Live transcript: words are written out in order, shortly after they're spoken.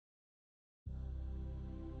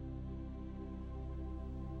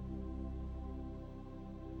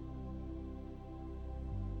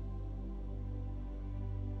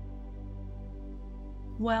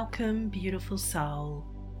Welcome, beautiful soul,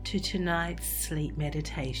 to tonight's sleep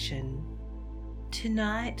meditation.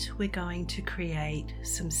 Tonight we're going to create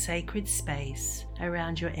some sacred space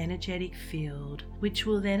around your energetic field, which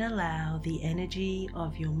will then allow the energy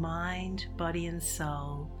of your mind, body and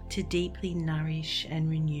soul to deeply nourish and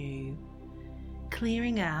renew,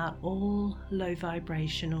 clearing out all low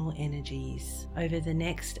vibrational energies over the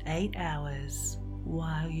next 8 hours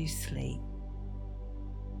while you sleep.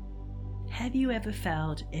 Have you ever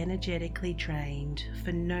felt energetically drained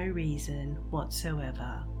for no reason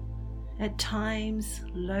whatsoever? At times,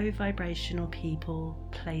 low vibrational people,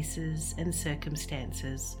 places, and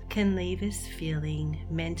circumstances can leave us feeling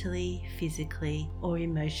mentally, physically, or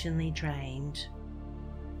emotionally drained.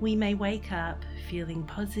 We may wake up feeling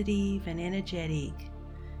positive and energetic,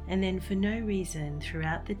 and then for no reason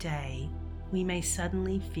throughout the day, we may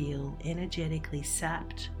suddenly feel energetically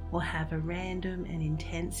sapped or have a random and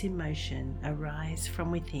intense emotion arise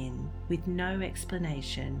from within with no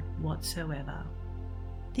explanation whatsoever.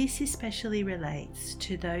 This especially relates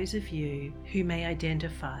to those of you who may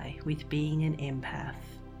identify with being an empath.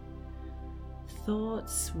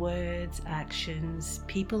 Thoughts, words, actions,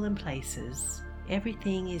 people and places,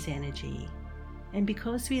 everything is energy. And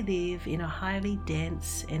because we live in a highly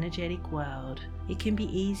dense, energetic world, it can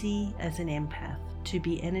be easy as an empath to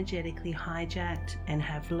be energetically hijacked and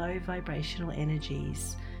have low vibrational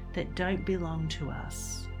energies that don't belong to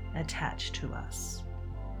us, attached to us.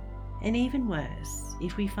 And even worse,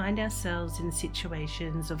 if we find ourselves in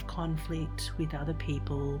situations of conflict with other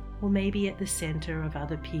people, or maybe at the center of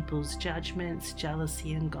other people's judgments,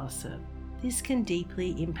 jealousy and gossip, this can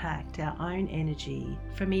deeply impact our own energy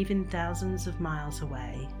from even thousands of miles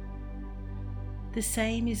away. The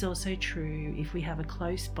same is also true if we have a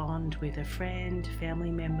close bond with a friend, family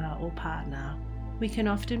member, or partner. We can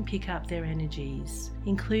often pick up their energies,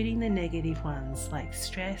 including the negative ones like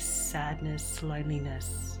stress, sadness,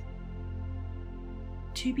 loneliness.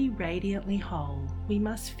 To be radiantly whole, we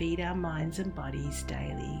must feed our minds and bodies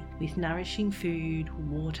daily with nourishing food,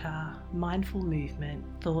 water, mindful movement,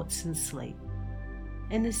 thoughts and sleep.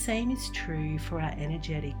 And the same is true for our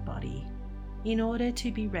energetic body. In order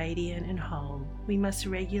to be radiant and whole, we must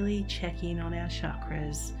regularly check in on our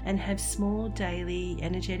chakras and have small daily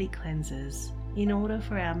energetic cleanses in order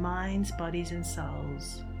for our minds, bodies and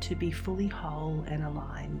souls to be fully whole and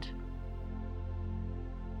aligned.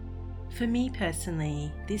 For me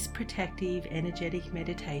personally, this protective energetic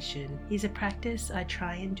meditation is a practice I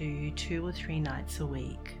try and do 2 or 3 nights a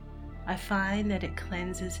week. I find that it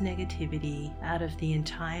cleanses negativity out of the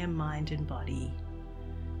entire mind and body,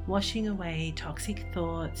 washing away toxic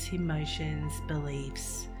thoughts, emotions,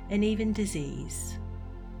 beliefs, and even disease.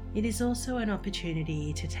 It is also an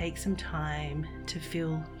opportunity to take some time to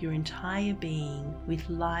fill your entire being with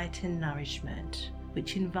light and nourishment,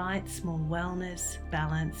 which invites more wellness,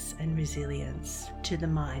 balance, and resilience to the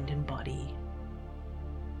mind and body.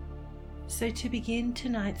 So to begin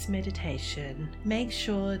tonight's meditation, make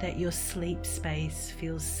sure that your sleep space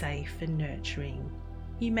feels safe and nurturing.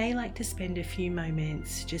 You may like to spend a few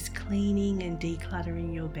moments just cleaning and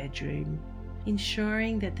decluttering your bedroom,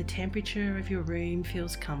 ensuring that the temperature of your room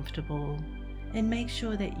feels comfortable, and make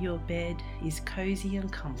sure that your bed is cozy and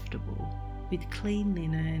comfortable with clean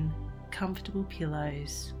linen, comfortable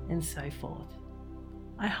pillows, and so forth.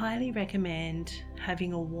 I highly recommend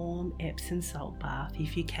having a warm Epsom salt bath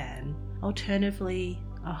if you can, alternatively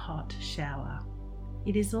a hot shower.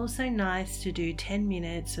 It is also nice to do 10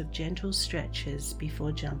 minutes of gentle stretches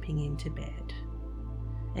before jumping into bed.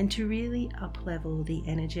 And to really up-level the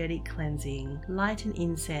energetic cleansing, light an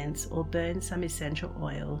incense or burn some essential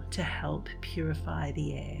oil to help purify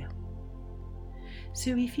the air.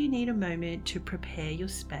 So if you need a moment to prepare your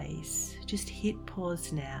space, just hit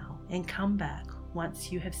pause now and come back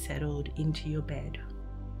once you have settled into your bed.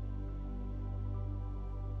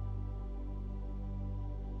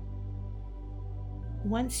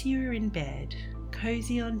 Once you are in bed,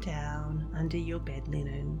 cozy on down under your bed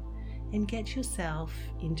linen and get yourself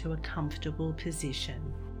into a comfortable position.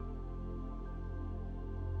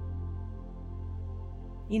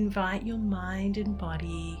 Invite your mind and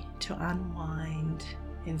body to unwind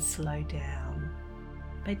and slow down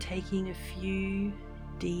by taking a few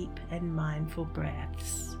deep and mindful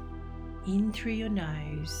breaths in through your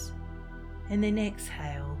nose and then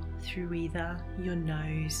exhale through either your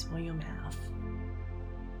nose or your mouth.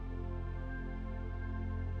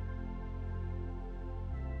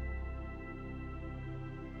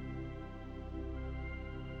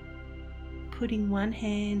 Putting one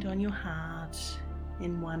hand on your heart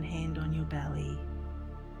and one hand on your belly.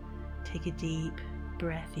 Take a deep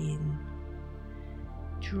breath in,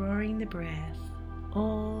 drawing the breath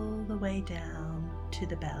all the way down to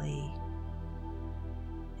the belly.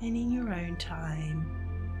 And in your own time,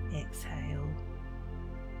 exhale.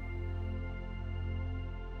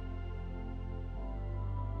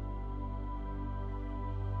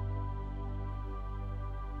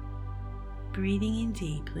 Breathing in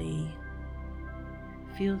deeply,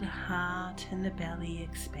 feel the heart and the belly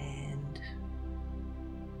expand.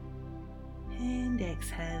 And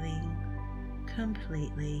exhaling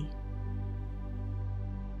completely.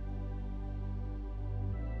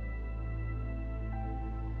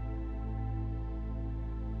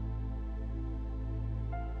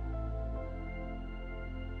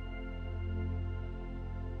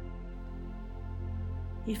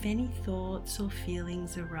 If any thoughts or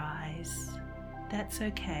feelings arise, that's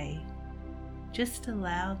okay. Just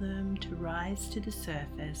allow them to rise to the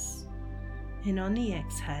surface, and on the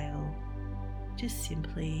exhale, just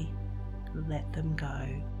simply let them go.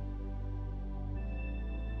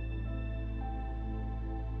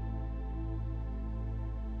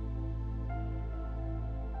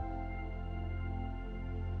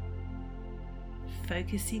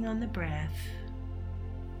 Focusing on the breath,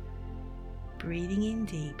 breathing in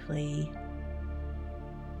deeply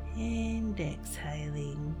and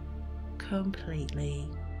exhaling completely.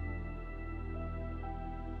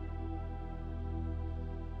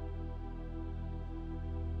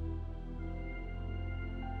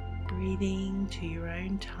 Breathing to your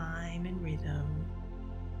own time and rhythm,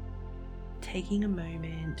 taking a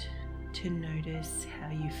moment to notice how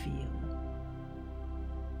you feel.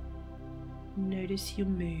 Notice your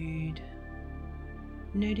mood.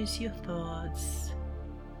 Notice your thoughts.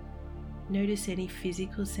 Notice any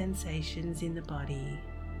physical sensations in the body.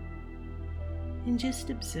 And just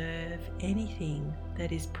observe anything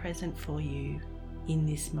that is present for you in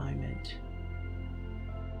this moment.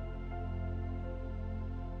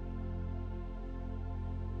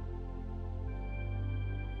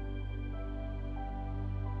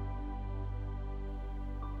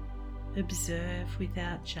 Observe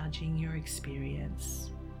without judging your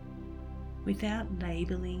experience, without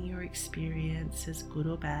labeling your experience as good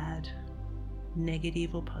or bad,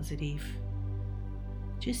 negative or positive.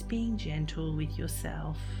 Just being gentle with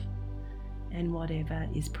yourself and whatever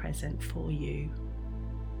is present for you.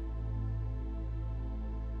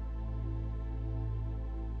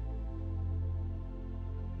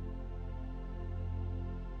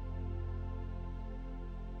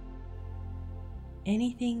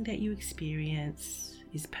 Anything that you experience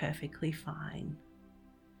is perfectly fine.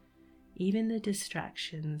 Even the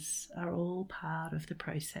distractions are all part of the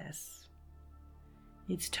process.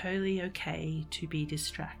 It's totally okay to be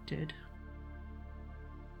distracted.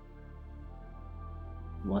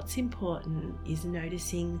 What's important is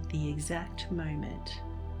noticing the exact moment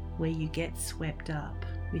where you get swept up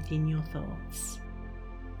within your thoughts.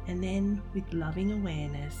 And then, with loving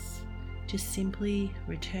awareness, just simply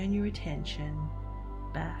return your attention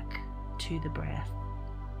back to the breath.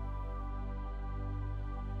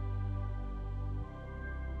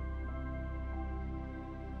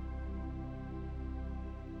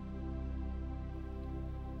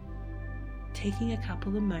 Taking a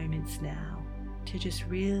couple of moments now to just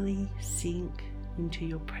really sink into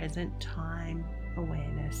your present time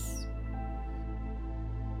awareness.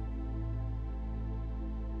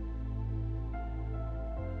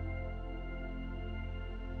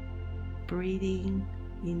 Breathing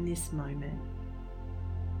in this moment,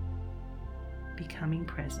 becoming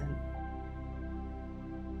present.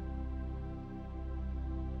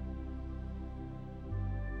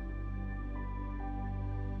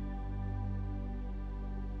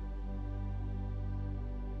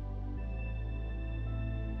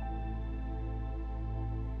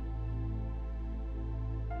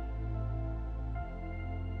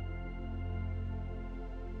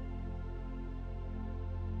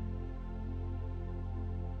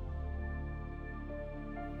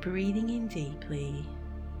 Breathing in deeply,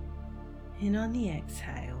 and on the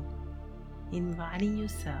exhale, inviting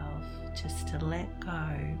yourself just to let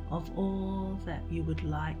go of all that you would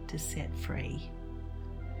like to set free.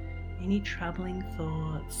 Any troubling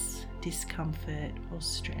thoughts, discomfort or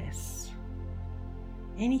stress,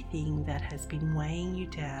 anything that has been weighing you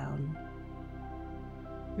down,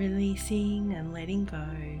 releasing and letting go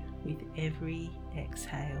with every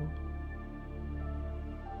exhale.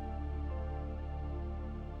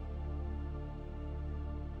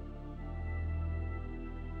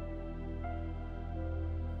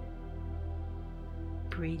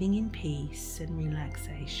 Breathing in peace and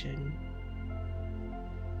relaxation,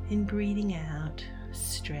 and breathing out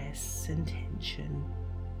stress and tension.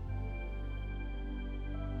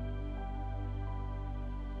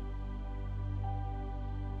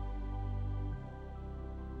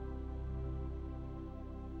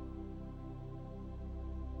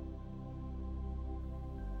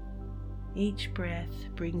 Each breath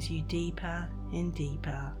brings you deeper and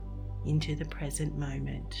deeper into the present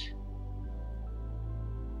moment.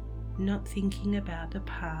 Not thinking about the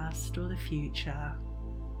past or the future,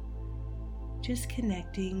 just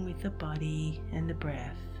connecting with the body and the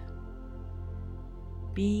breath,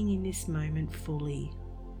 being in this moment fully,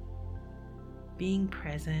 being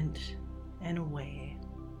present and aware.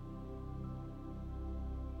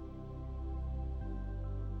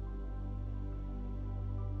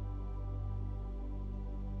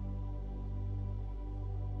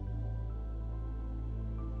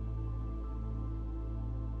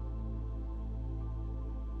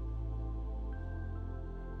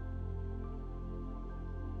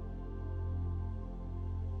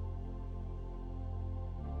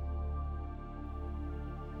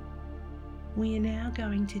 We are now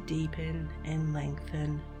going to deepen and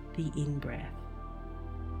lengthen the in-breath.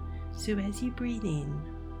 So as you breathe in,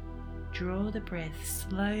 draw the breath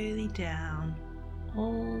slowly down,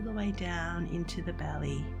 all the way down into the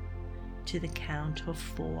belly to the count of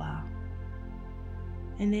 4,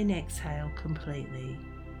 and then exhale completely.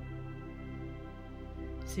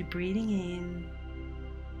 So breathing in,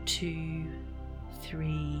 2,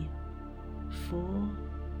 3, 4,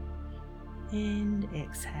 and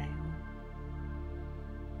exhale.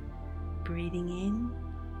 Breathing in,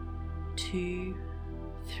 2,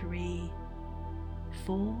 3,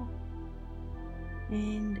 4,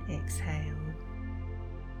 and exhale.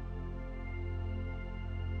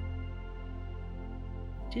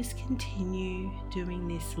 Just continue doing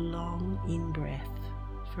this long in-breath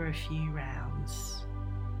for a few rounds,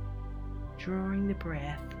 drawing the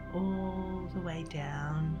breath all the way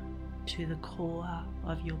down to the core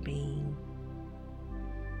of your being.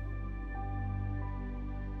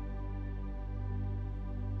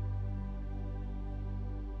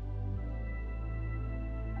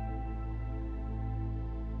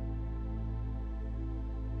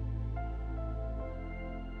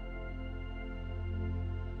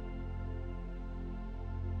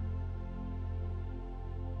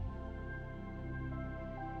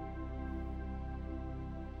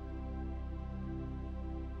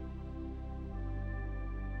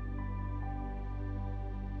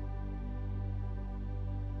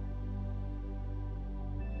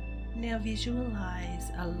 Now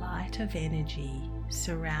visualize a light of energy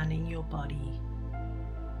surrounding your body.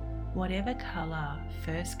 Whatever color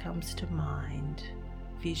first comes to mind,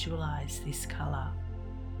 visualize this color.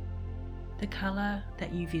 The color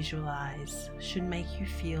that you visualize should make you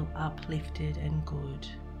feel uplifted and good.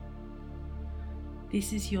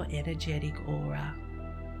 This is your energetic aura.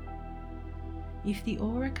 If the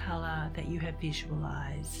aura color that you have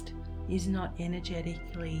visualized is not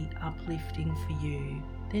energetically uplifting for you,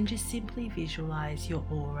 then just simply visualize your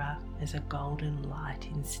aura as a golden light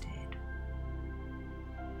instead.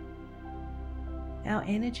 Our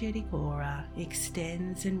energetic aura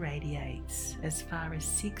extends and radiates as far as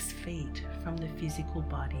 6 feet from the physical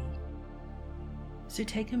body. So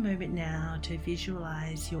take a moment now to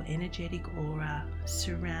visualize your energetic aura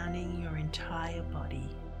surrounding your entire body.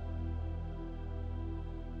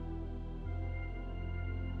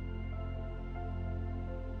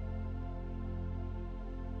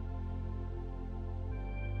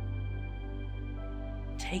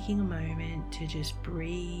 Taking a moment to just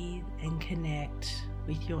breathe and connect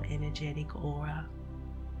with your energetic aura.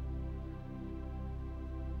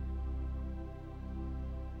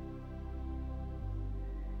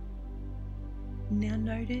 Now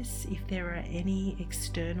notice if there are any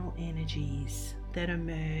external energies that are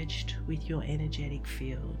merged with your energetic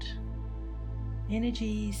field.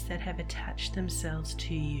 Energies that have attached themselves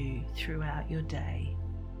to you throughout your day.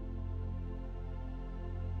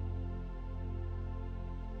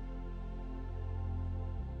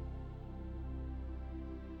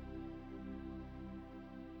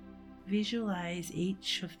 Visualize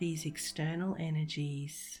each of these external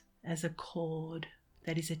energies as a cord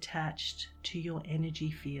that is attached to your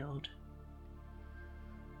energy field.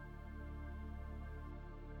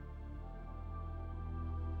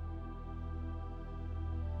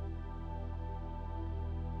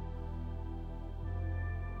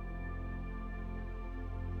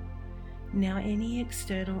 Now, any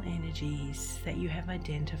external energies that you have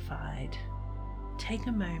identified, take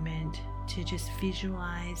a moment to just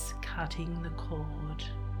visualize cutting the cord.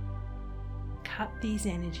 Cut these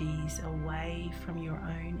energies away from your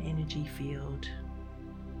own energy field.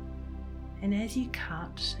 And as you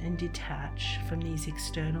cut and detach from these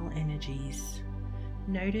external energies,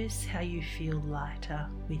 notice how you feel lighter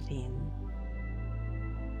within.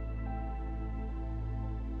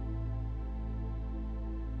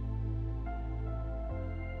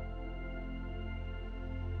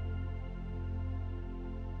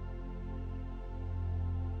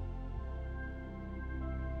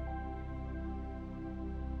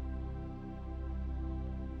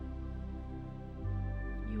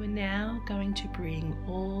 now going to bring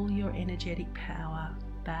all your energetic power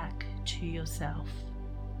back to yourself.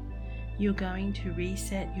 You're going to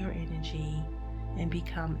reset your energy and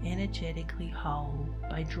become energetically whole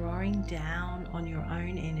by drawing down on your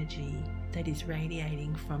own energy that is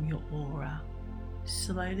radiating from your aura,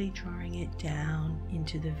 slowly drawing it down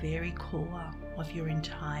into the very core of your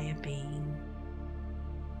entire being.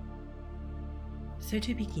 So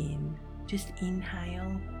to begin, just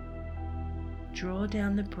inhale, draw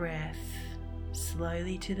down the breath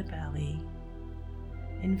slowly to the belly,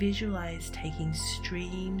 and visualize taking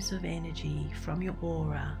streams of energy from your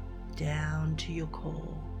aura down to your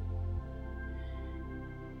core.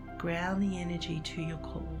 Ground the energy to your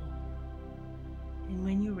core, and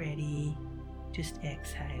when you're ready, just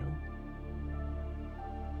exhale.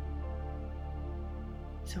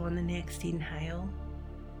 So on the next inhale,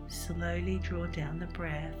 slowly draw down the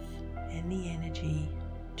breath and the energy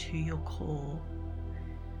to your core.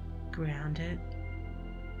 Ground it,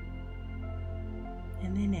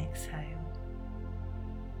 and then exhale.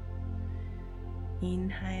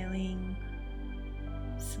 Inhaling,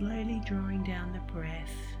 slowly drawing down the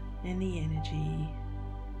breath and the energy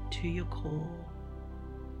to your core.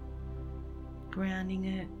 Grounding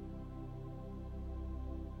it,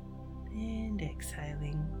 and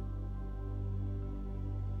exhaling.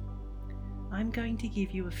 I'm going to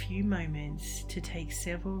give you a few moments to take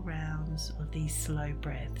several rounds of these slow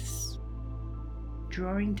breaths,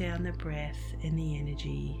 drawing down the breath and the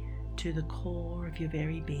energy to the core of your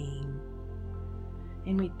very being.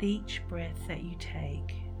 And with each breath that you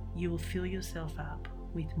take, you will fill yourself up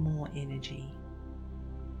with more energy.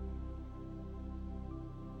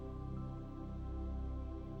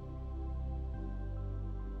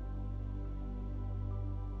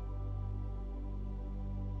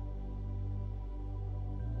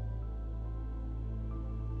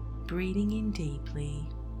 Breathing in deeply,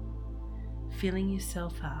 filling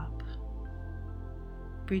yourself up,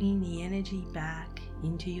 bringing the energy back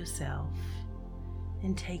into yourself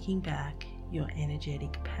and taking back your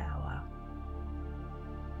energetic power.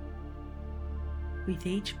 With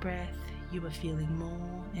each breath, you are feeling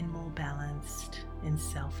more and more balanced and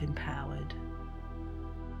self-empowered,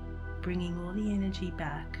 bringing all the energy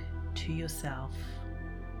back to yourself.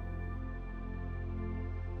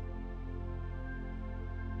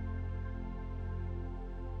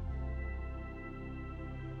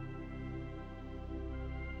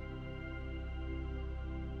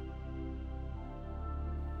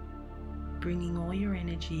 Bringing all your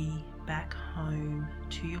energy back home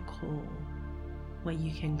to your core, where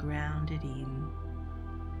you can ground it in.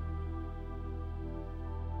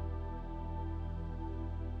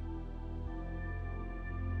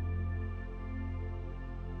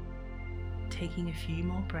 Taking a few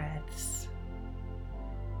more breaths,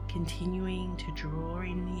 continuing to draw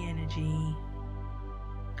in the energy,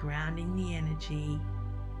 grounding the energy,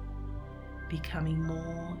 becoming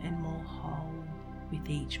more and more whole with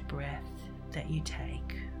each breath that you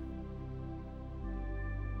take.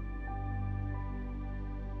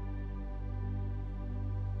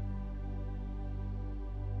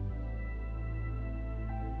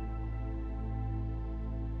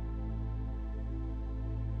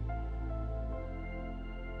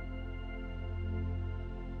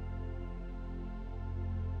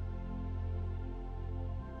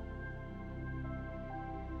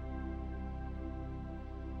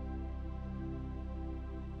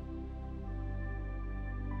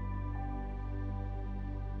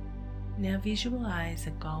 Now visualize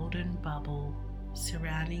a golden bubble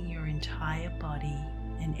surrounding your entire body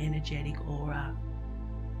and energetic aura.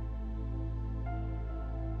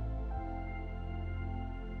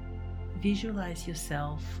 Visualize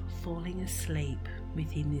yourself falling asleep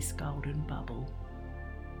within this golden bubble.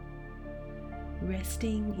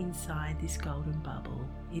 Resting inside this golden bubble,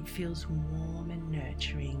 it feels warm and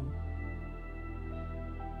nurturing.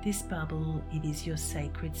 This bubble, it is your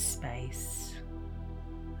sacred space,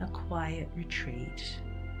 a quiet retreat.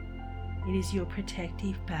 It is your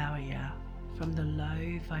protective barrier from the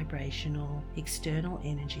low vibrational external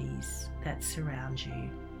energies that surround you.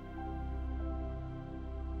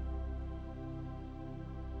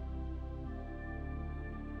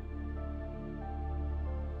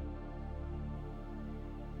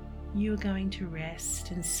 You are going to rest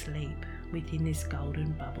and sleep within this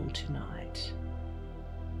golden bubble tonight.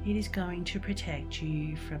 It is going to protect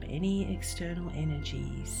you from any external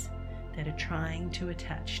energies that are trying to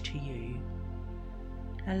attach to you,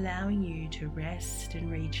 allowing you to rest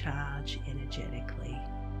and recharge energetically.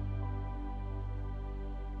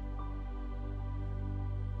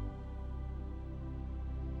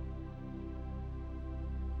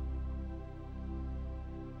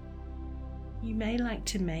 You may like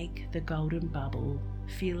to make the golden bubble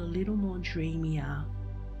feel a little more dreamier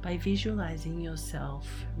by visualizing yourself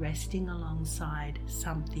resting alongside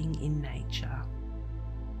something in nature,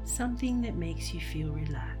 something that makes you feel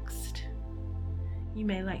relaxed. You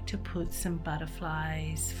may like to put some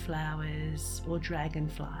butterflies, flowers, or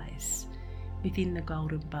dragonflies within the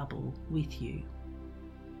golden bubble with you.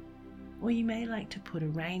 Or you may like to put a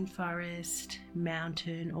rainforest,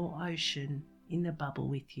 mountain, or ocean in the bubble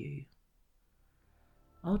with you.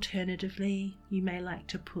 Alternatively, you may like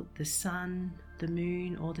to put the sun, the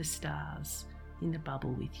moon, or the stars in the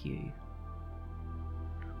bubble with you.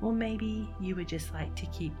 Or maybe you would just like to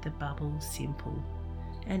keep the bubble simple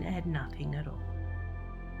and add nothing at all.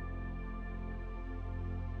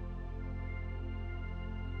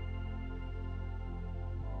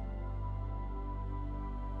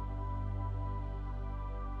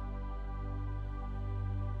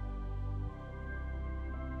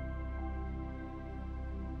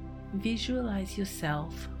 Visualize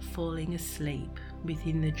yourself falling asleep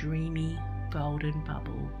within the dreamy golden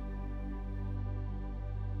bubble.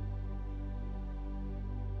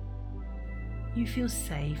 You feel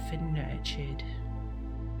safe and nurtured.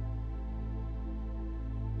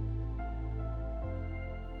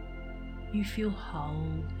 You feel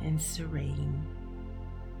whole and serene.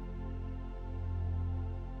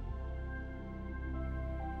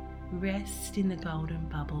 Rest in the golden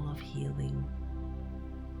bubble of healing.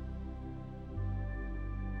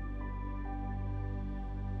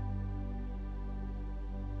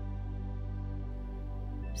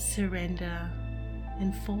 Surrender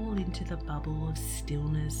and fall into the bubble of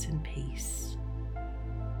stillness and peace.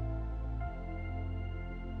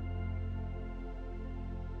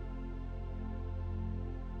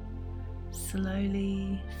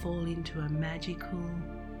 Slowly fall into a magical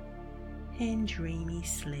and dreamy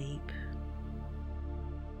sleep.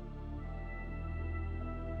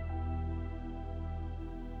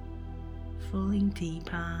 Falling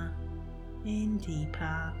deeper and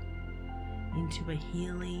deeper into a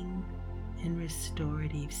healing and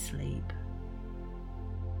restorative sleep.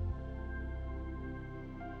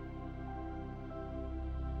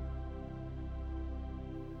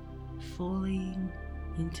 Falling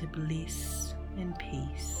into bliss and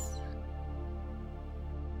peace.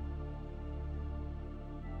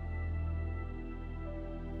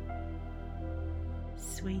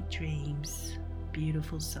 Sweet dreams,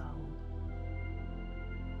 beautiful soul.